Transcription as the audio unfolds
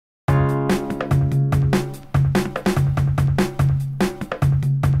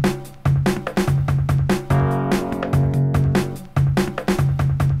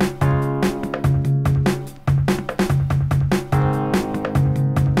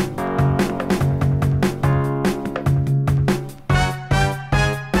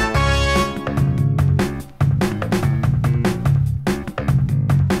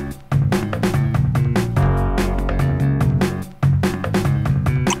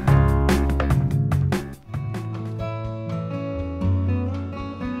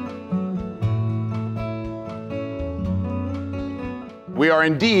we are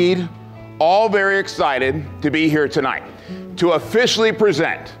indeed all very excited to be here tonight to officially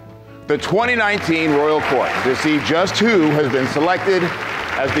present the 2019 Royal Court to see just who has been selected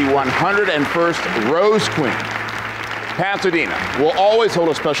as the 101st Rose Queen. Pasadena will always hold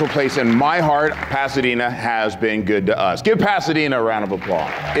a special place in my heart. Pasadena has been good to us. Give Pasadena a round of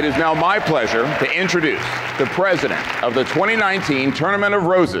applause. It is now my pleasure to introduce the president of the 2019 Tournament of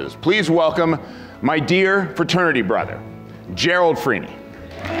Roses. Please welcome my dear fraternity brother, Gerald Freeney.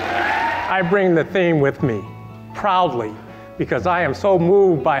 I bring the theme with me proudly because I am so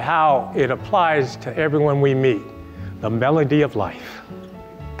moved by how it applies to everyone we meet, the melody of life.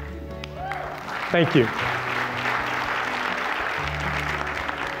 Thank you.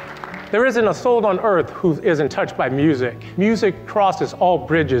 There isn't a soul on earth who isn't touched by music. Music crosses all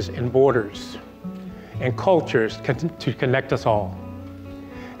bridges and borders and cultures to connect us all.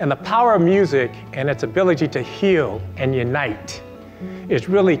 And the power of music and its ability to heal and unite is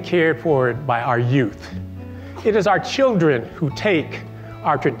really cared for by our youth. It is our children who take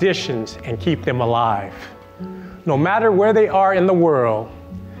our traditions and keep them alive, no matter where they are in the world.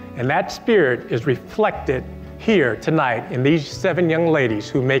 And that spirit is reflected here tonight in these 7 young ladies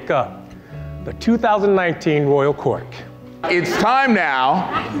who make up the 2019 Royal Court. It's time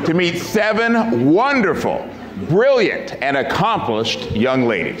now to meet 7 wonderful, brilliant, and accomplished young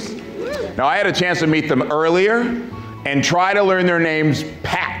ladies. Now, I had a chance to meet them earlier and try to learn their names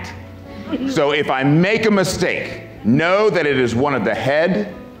pat. So if I make a mistake, know that it is one of the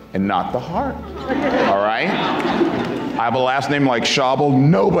head and not the heart, all right? I have a last name like Schabel,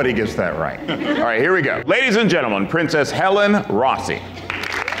 nobody gets that right. All right, here we go. Ladies and gentlemen, Princess Helen Rossi.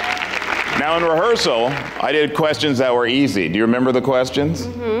 Now in rehearsal, I did questions that were easy. Do you remember the questions?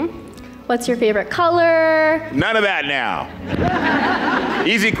 What's your favorite color? None of that now.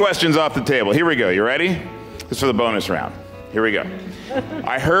 Easy questions off the table. Here we go, you ready? This is for the bonus round. Here we go.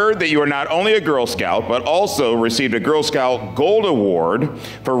 I heard that you are not only a Girl Scout, but also received a Girl Scout Gold Award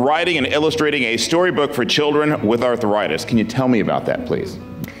for writing and illustrating a storybook for children with arthritis. Can you tell me about that, please?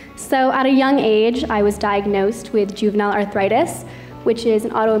 So at a young age, I was diagnosed with juvenile arthritis, which is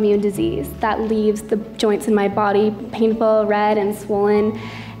an autoimmune disease that leaves the joints in my body painful, red, and swollen.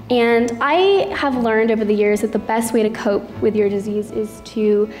 And I have learned over the years that the best way to cope with your disease is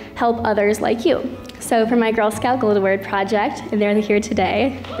to help others like you. So for my Girl Scout Gold Award project, and they're here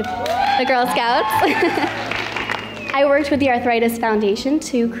today, the Girl Scouts, I worked with the Arthritis Foundation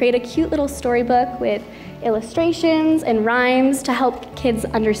to create a cute little storybook with illustrations and rhymes to help kids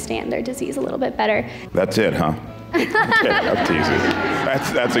understand their disease a little bit better. That's it, huh? Okay, I'm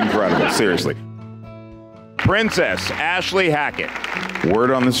teasing. That's incredible, seriously. Princess Ashley Hackett.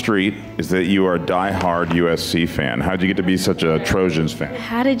 Word on the street is that you are a die-hard USC fan. How'd you get to be such a Trojans fan?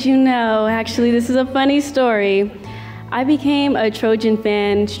 How did you know? Actually, this is a funny story. I became a Trojan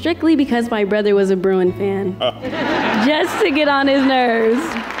fan strictly because my brother was a Bruin fan. Just to get on his nerves.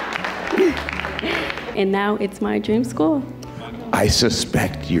 And now it's my dream school. I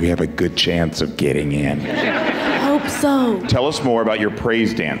suspect you have a good chance of getting in. Hope so. Tell us more about your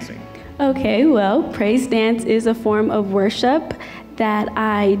praise dancing. Okay, well, praise dance is a form of worship that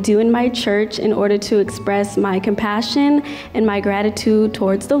I do in my church in order to express my compassion and my gratitude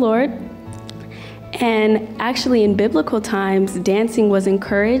towards the Lord. And actually, in biblical times, dancing was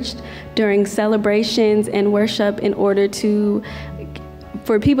encouraged during celebrations and worship in order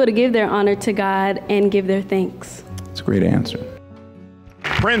for people to give their honor to God and give their thanks. That's a great answer.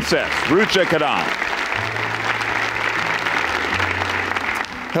 Princess Rucha Kadam.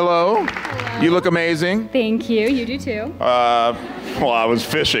 Hello. Hello. You look amazing. Thank you. You do too. Well, I was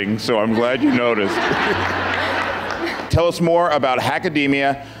fishing, so I'm glad you noticed. Tell us more about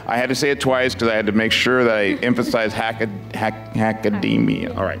Hackademia. I had to say it twice because I had to make sure that I emphasize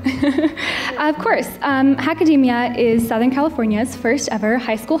Hackademia. All right. Of course. Hackademia is Southern California's first ever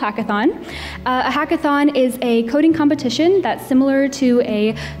high school hackathon. A hackathon is a coding competition that's similar to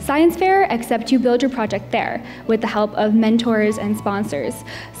a science fair, except you build your project there with the help of mentors and sponsors.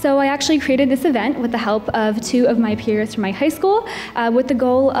 So I actually created this event with the help of 2 of my peers from my high school with the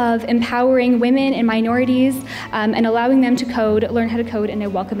goal of empowering women and minorities and allowing them to learn how to code in a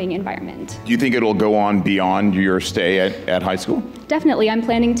welcoming environment. Do you think it'll go on beyond your stay at high school? Definitely. I'm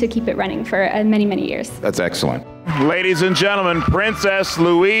planning to keep it running for many, many years. That's excellent. Ladies and gentlemen, Princess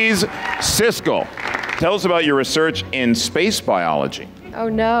Louise Siskel. Tell us about your research in space biology. Oh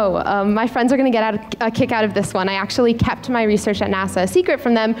no, my friends are going to get a kick out of this one. I actually kept my research at NASA a secret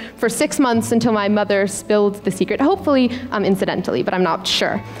from them for 6 months until my mother spilled the secret, hopefully incidentally, but I'm not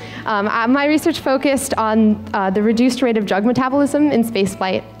sure. My research focused on the reduced rate of drug metabolism in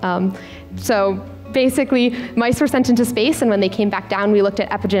spaceflight. So Basically, mice were sent into space, and when they came back down, we looked at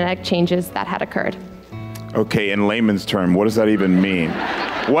epigenetic changes that had occurred. Okay, in layman's term, what does that even mean?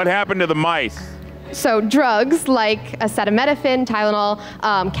 What happened to the mice? So drugs like acetaminophen,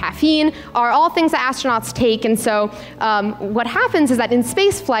 Tylenol, caffeine are all things that astronauts take. And so what happens is that in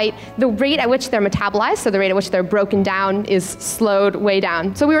space flight, the rate at which they're metabolized, so the rate at which they're broken down, is slowed way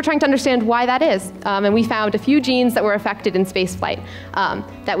down. So we were trying to understand why that is. And we found a few genes that were affected in space flight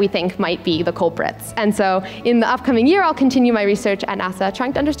that we think might be the culprits. And so in the upcoming year, I'll continue my research at NASA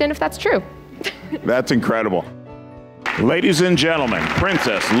trying to understand if that's true. That's incredible. Ladies and gentlemen,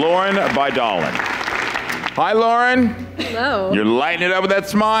 Princess Lauren Vidalin. Hi, Lauren. Hello. You're lighting it up with that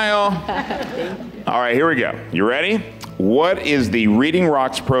smile. All right, here we go. You ready? What is the Reading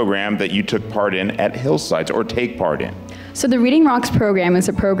Rocks program that you took part in at Hillsides, or take part in? So the Reading Rocks program is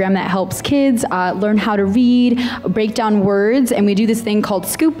a program that helps kids learn how to read, break down words, and we do this thing called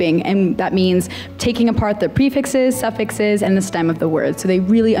scooping, and that means taking apart the prefixes, suffixes, and the stem of the word, so they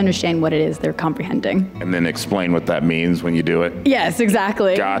really understand what it is they're comprehending. And then explain what that means when you do it? Yes,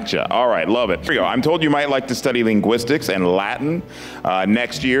 exactly. Gotcha. All right, love it. Here we go. I'm told you might like to study linguistics and Latin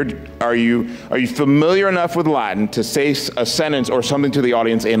next year. Are you familiar enough with Latin to say a sentence or something to the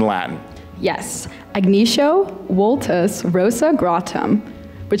audience in Latin? Yes. Agnitio vultus rosa gratum,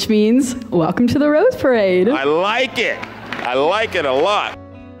 which means, welcome to the Rose Parade. I like it. I like it a lot.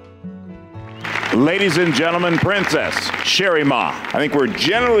 Ladies and gentlemen, Princess Sherry Ma. I think we're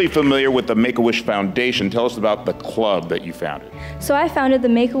generally familiar with the Make-A-Wish Foundation. Tell us about the club that you founded. So I founded the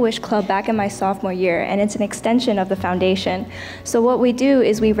Make-A-Wish Club back in my sophomore year, and it's an extension of the foundation. So what we do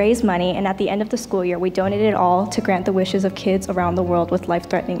is we raise money, and at the end of the school year, we donate it all to grant the wishes of kids around the world with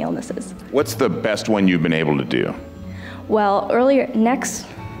life-threatening illnesses. What's the best one you've been able to do? Well, earlier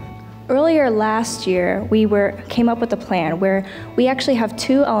last year, we came up with a plan where we actually have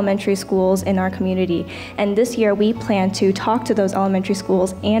 2 elementary schools in our community, and this year we plan to talk to those elementary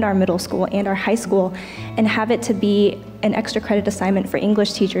schools and our middle school and our high school and have it to be an extra credit assignment for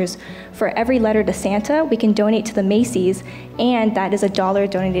English teachers. For every letter to Santa, we can donate to the Macy's, and that is $1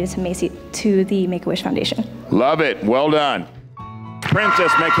 donated to the Make-A-Wish Foundation. Love it. Well done.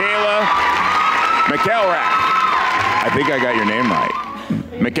 Princess Michaela McElrath. I think I got your name right.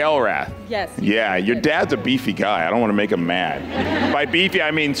 McElrath. Yes. Yeah, your dad's a beefy guy. I don't want to make him mad. By beefy, I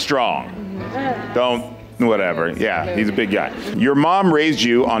mean strong. Don't, whatever. Yeah, he's a big guy. Your mom raised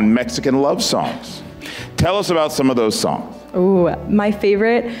you on Mexican love songs. Tell us about some of those songs. Ooh, my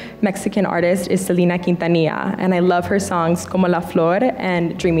favorite Mexican artist is Selena Quintanilla, and I love her songs Como la Flor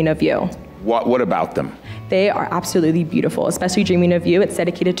and Dreaming of You. What about them? They are absolutely beautiful, especially Dreaming of You. It's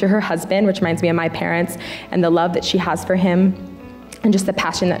dedicated to her husband, which reminds me of my parents, and the love that she has for him, and just the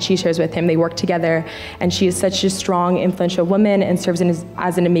passion that she shares with him. They work together, and she is such a strong, influential woman and serves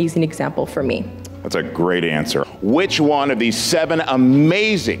as an amazing example for me. That's a great answer. Which one of these 7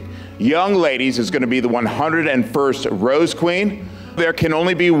 amazing young ladies is going to be the 101st Rose Queen? There can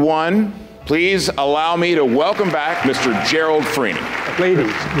only be one. Please allow me to welcome back Mr. Gerald Freeney.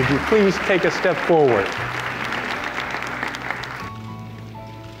 Ladies, would you please take a step forward?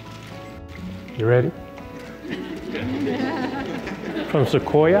 You ready? From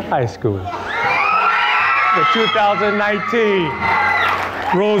Sequoia High School, the 2019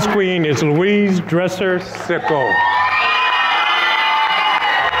 Rose Queen is Louise Dresser Sicko.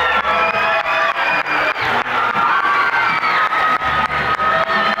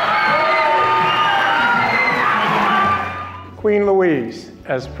 Queen Louise,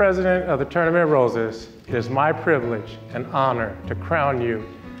 as president of the Tournament of Roses, it is my privilege and honor to crown you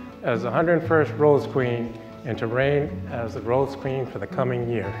as the 101st Rose Queen and to reign as the Rose Queen for the coming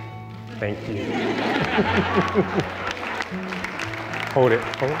year. Thank you. Hold it.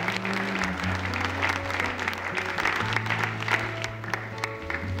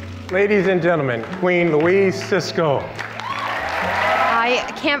 Ladies and gentlemen, Queen Louise Sicko. I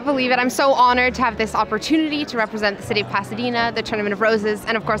can't believe it. I'm so honored to have this opportunity to represent the city of Pasadena, the Tournament of Roses,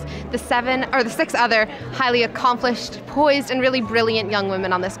 and of course the 6 other highly accomplished, poised, and really brilliant young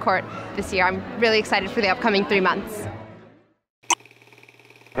women on this court this year. I'm really excited for the upcoming 3 months.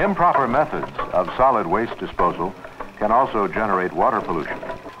 Improper methods of solid waste disposal can also generate water pollution,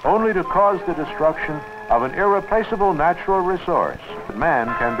 only to cause the destruction of an irreplaceable natural resource. Man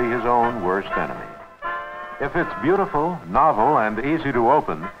can be his own worst enemy. If it's beautiful, novel, and easy to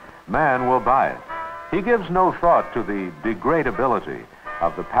open, man will buy it. He gives no thought to the degradability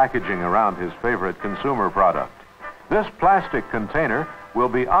of the packaging around his favorite consumer product. This plastic container will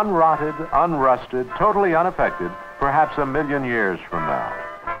be unrotted, unrusted, totally unaffected, perhaps 1 million years from now.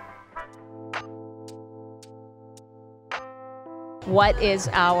 What is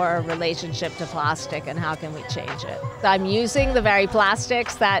our relationship to plastic and how can we change it? I'm using the very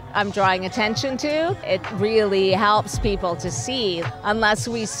plastics that I'm drawing attention to. It really helps people to see, unless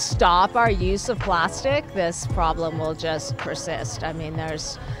we stop our use of plastic, this problem will just persist. I mean,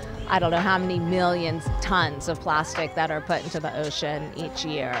 I don't know how many millions tons of plastic that are put into the ocean each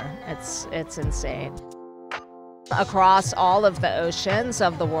year. It's insane. Across all of the oceans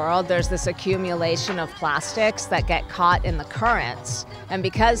of the world, there's this accumulation of plastics that get caught in the currents. And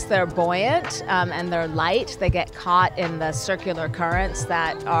because they're buoyant and they're light, they get caught in the circular currents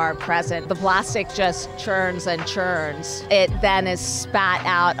that are present. The plastic just churns and churns. It then is spat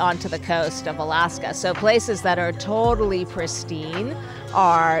out onto the coast of Alaska. So places that are totally pristine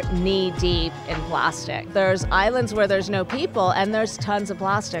are knee-deep in plastic. There's islands where there's no people and there's tons of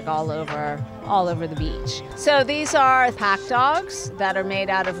plastic all over the beach. So these are pack dogs that are made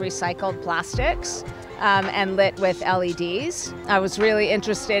out of recycled plastics and lit with LEDs. I was really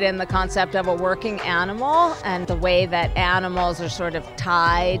interested in the concept of a working animal and the way that animals are sort of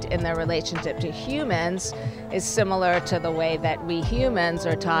tied in their relationship to humans is similar to the way that we humans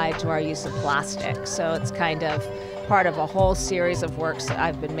are tied to our use of plastic. So it's kind of part of a whole series of works that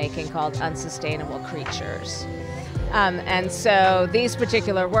I've been making called Unsustainable Creatures. And so these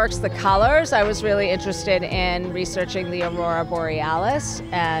particular works, the colors, I was really interested in researching the aurora borealis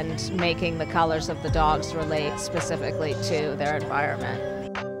and making the colors of the dogs relate specifically to their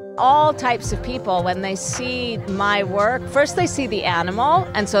environment. All types of people, when they see my work, first they see the animal,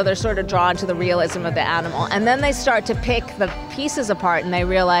 and so they're sort of drawn to the realism of the animal, and then they start to pick the pieces apart and they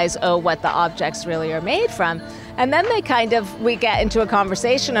realize, oh, what the objects really are made from. And then we get into a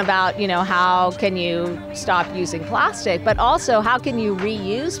conversation about, how can you stop using plastic, but also how can you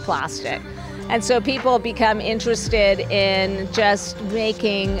reuse plastic? And so people become interested in just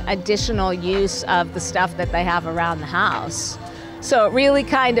making additional use of the stuff that they have around the house. So it really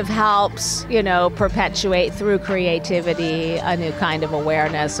kind of helps, perpetuate through creativity a new kind of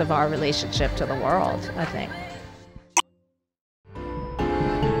awareness of our relationship to the world, I think.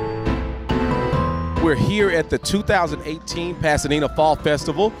 We're here at the 2018 Pasadena Fall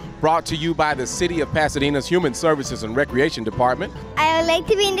Festival, brought to you by the City of Pasadena's Human Services and Recreation Department. I would like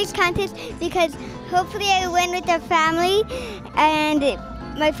to be in this contest because hopefully I win with the family and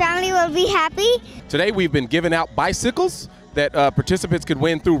my family will be happy. Today we've been giving out bicycles that participants could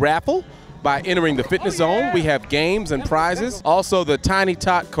win through raffle by entering the fitness zone. We have games and prizes. Also, the Tiny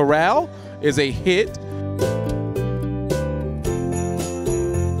Tot Corral is a hit.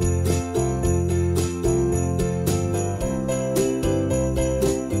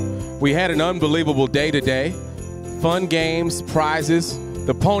 We had an unbelievable day today. Fun games, prizes,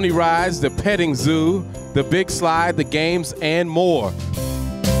 the pony rides, the petting zoo, the big slide, the games, and more.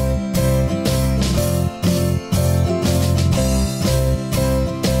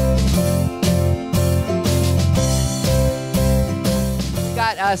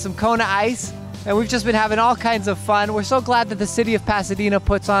 Got some Kona ice, and we've just been having all kinds of fun. We're so glad that the City of Pasadena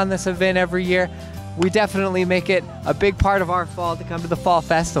puts on this event every year. We definitely make it a big part of our fall to come to the Fall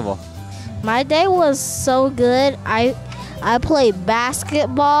Festival. My day was so good. I played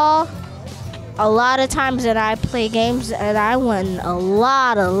basketball a lot of times, and I play games, and I won a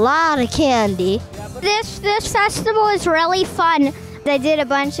lot of candy. This festival is really fun. I did a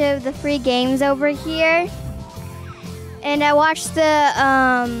bunch of the free games over here, and I watched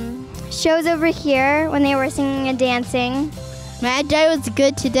the shows over here when they were singing and dancing. My day was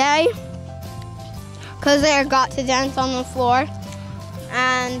good today because I got to dance on the floor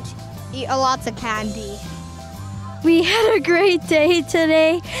and eat lots of candy. We had a great day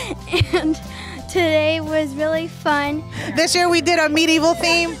today, and today was really fun. This year we did a medieval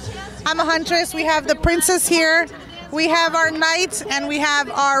theme. I'm a huntress. We have the princess here. We have our knight, and we have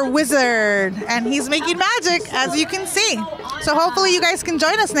our wizard, and he's making magic, as you can see. So hopefully you guys can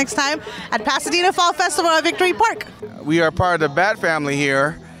join us next time at Pasadena Fall Festival at Victory Park. We are part of the Bat family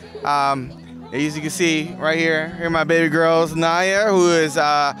here. As you can see right here are my baby girls, Naya, who is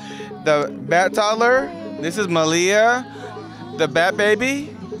the Bat toddler. This is Malia, the Bat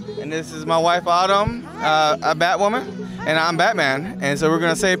baby. And this is my wife, Autumn, a Bat woman. And I'm Batman. And so we're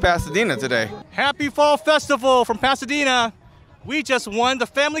going to save Pasadena today. Happy Fall Festival from Pasadena. We just won the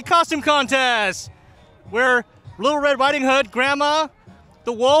family costume contest. We're Little Red Riding Hood, Grandma,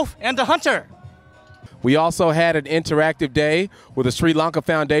 the Wolf, and the Hunter. We also had an interactive day with the Sri Lanka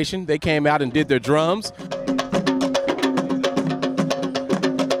Foundation. They came out and did their drums.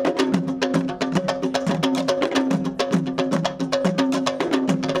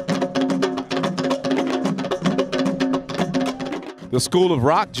 The School of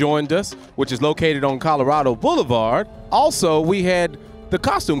Rock joined us, which is located on Colorado Boulevard. Also, we had the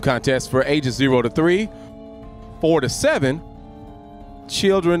costume contest for ages 0 to 3, 4 to 7,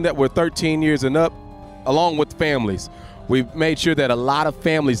 children that were 13 years and up, along with families. We made sure that a lot of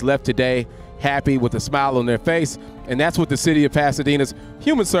families left today happy with a smile on their face, and that's what the City of Pasadena's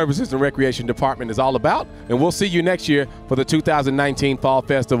Human Services and Recreation Department is all about. And we'll see you next year for the 2019 Fall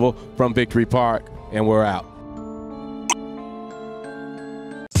Festival from Victory Park, and we're out.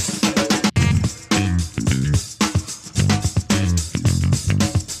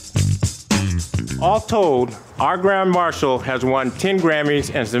 All told, our Grand Marshal has won 10 Grammys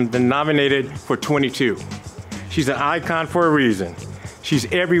and has been nominated for 22. She's an icon for a reason. She's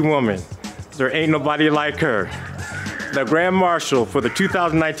every woman. There ain't nobody like her. The Grand Marshal for the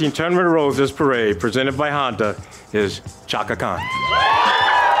 2019 Tournament of Roses Parade, presented by Honda, is Chaka Khan.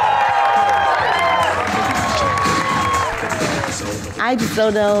 I just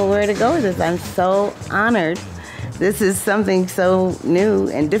don't know where to go with this. I'm so honored. This is something so new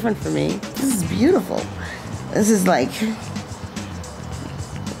and different for me. This is beautiful. This is like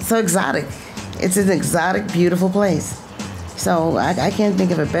so exotic. It's an exotic, beautiful place. So I can't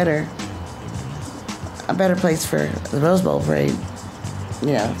think of a better place for the Rose Bowl parade,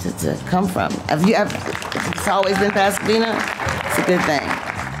 you know, to come from. It's always been Pasadena. It's a good thing.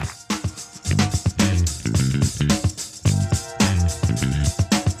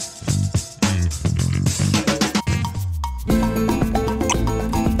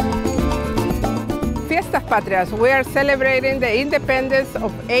 Fiesta Patrias, we are celebrating the independence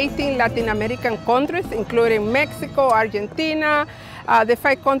of 18 Latin American countries, including Mexico, Argentina, the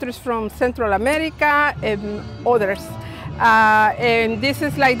 5 countries from Central America, and others. And this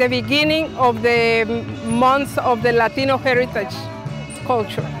is like the beginning of the months of the Latino heritage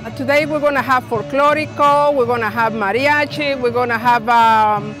culture. Today we're going to have folklorico, we're going to have mariachi, we're going to have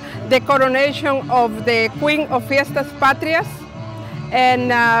the coronation of the Queen of Fiestas Patrias.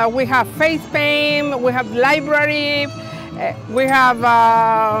 And we have face paint, we have library, we have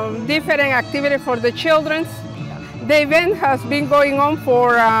different activities for the children. The event has been going on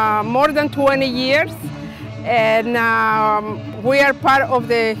for more than 20 years, and we are part of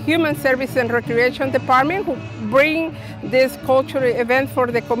the Human Service and Recreation Department who bring this cultural event for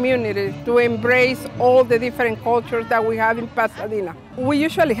the community to embrace all the different cultures that we have in Pasadena. We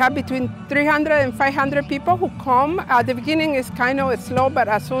usually have between 300 and 500 people who come. At the beginning it's kind of slow, but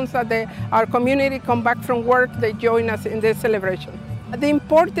as soon as our community come back from work, they join us in this celebration. The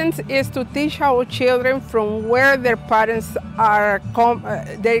importance is to teach our children from where their parents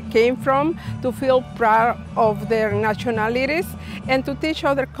they came from, to feel proud of their nationalities, and to teach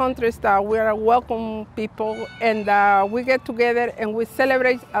other countries that we are a welcome people, and we get together and we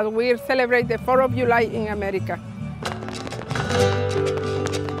celebrate as we celebrate the 4th of July in America.